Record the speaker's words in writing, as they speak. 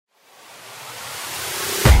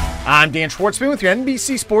I'm Dan Schwartzman with your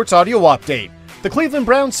NBC Sports Audio Update. The Cleveland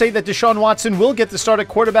Browns say that Deshaun Watson will get the start at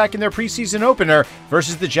quarterback in their preseason opener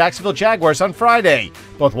versus the Jacksonville Jaguars on Friday.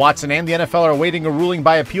 Both Watson and the NFL are awaiting a ruling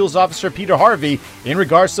by appeals officer Peter Harvey in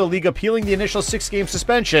regards to the league appealing the initial 6-game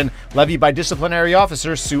suspension levied by disciplinary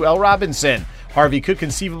officer Sue L. Robinson. Harvey could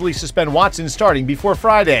conceivably suspend Watson starting before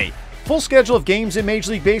Friday. Full schedule of games in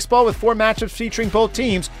Major League Baseball with 4 matchups featuring both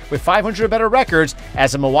teams with 500 or better records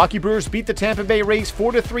as the Milwaukee Brewers beat the Tampa Bay Rays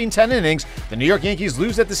 4-3 in 10 innings. The New York Yankees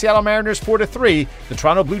lose at the Seattle Mariners 4-3. The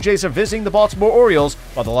Toronto Blue Jays are visiting the Baltimore Orioles,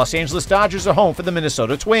 while the Los Angeles Dodgers are home for the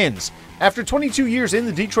Minnesota Twins. After 22 years in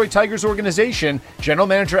the Detroit Tigers organization, general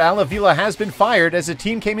manager Al Avila has been fired as the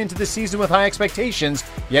team came into the season with high expectations,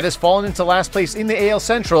 yet has fallen into last place in the AL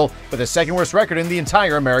Central with the second worst record in the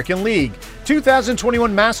entire American League.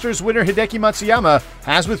 2021 Masters winner Hideki Matsuyama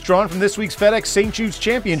has withdrawn from this week's FedEx St. Jude's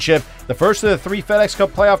Championship, the first of the 3 FedEx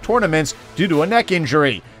Cup playoff tournaments, due to a neck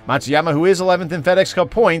injury. Matsuyama, who is 11th in FedEx Cup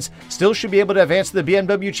points, still should be able to advance to the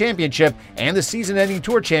BMW Championship and the season-ending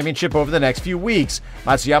Tour Championship over the next few weeks.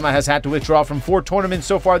 Matsuyama has had to withdraw from 4 tournaments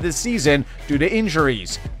so far this season due to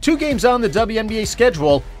injuries. 2 games on the WNBA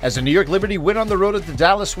schedule as the New York Liberty win on the road at the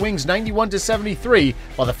Dallas Wings 91-73,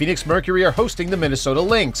 while the Phoenix Mercury are hosting the Minnesota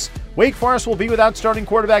Lynx. Wake Forest will be without starting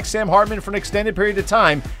quarterback Sam Hartman for an extended period of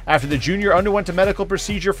time after the junior underwent a medical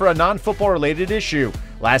procedure for a non-football related issue.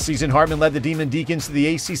 Last season, Hartman led the Demon Deacons to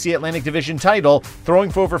the ACC Atlantic Division title,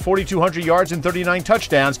 throwing for over 4,200 yards and 39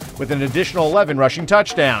 touchdowns with an additional 11 rushing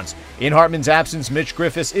touchdowns. In Hartman's absence, Mitch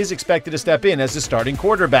Griffiths is expected to step in as the starting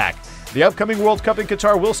quarterback. The upcoming World Cup in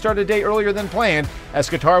Qatar will start a day earlier than planned, as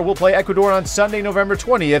Qatar will play Ecuador on Sunday, November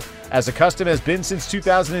 20th, as the custom has been since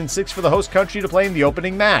 2006 for the host country to play in the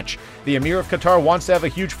opening match. The Emir of Qatar wants to have a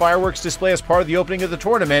huge fireworks display as part of the opening of the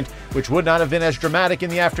tournament, which would not have been as dramatic in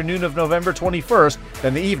the afternoon of November 21st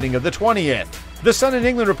than the evening of the 20th. The Sun in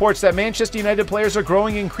England reports that Manchester United players are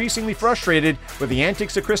growing increasingly frustrated with the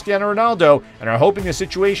antics of Cristiano Ronaldo and are hoping the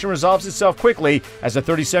situation resolves itself quickly as the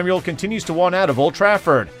 37-year-old continues to want out of Old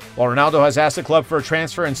Trafford. While Ronaldo has asked the club for a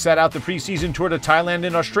transfer and set out the preseason tour to Thailand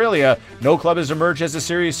and Australia, no club has emerged as a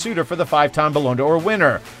serious suitor for the 5-time Ballon d'Or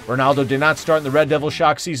winner. Ronaldo did not start in the Red Devil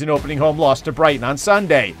shock season opening home loss to Brighton on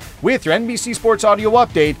Sunday. With your NBC Sports Audio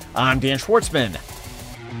Update, I'm Dan Schwartzman.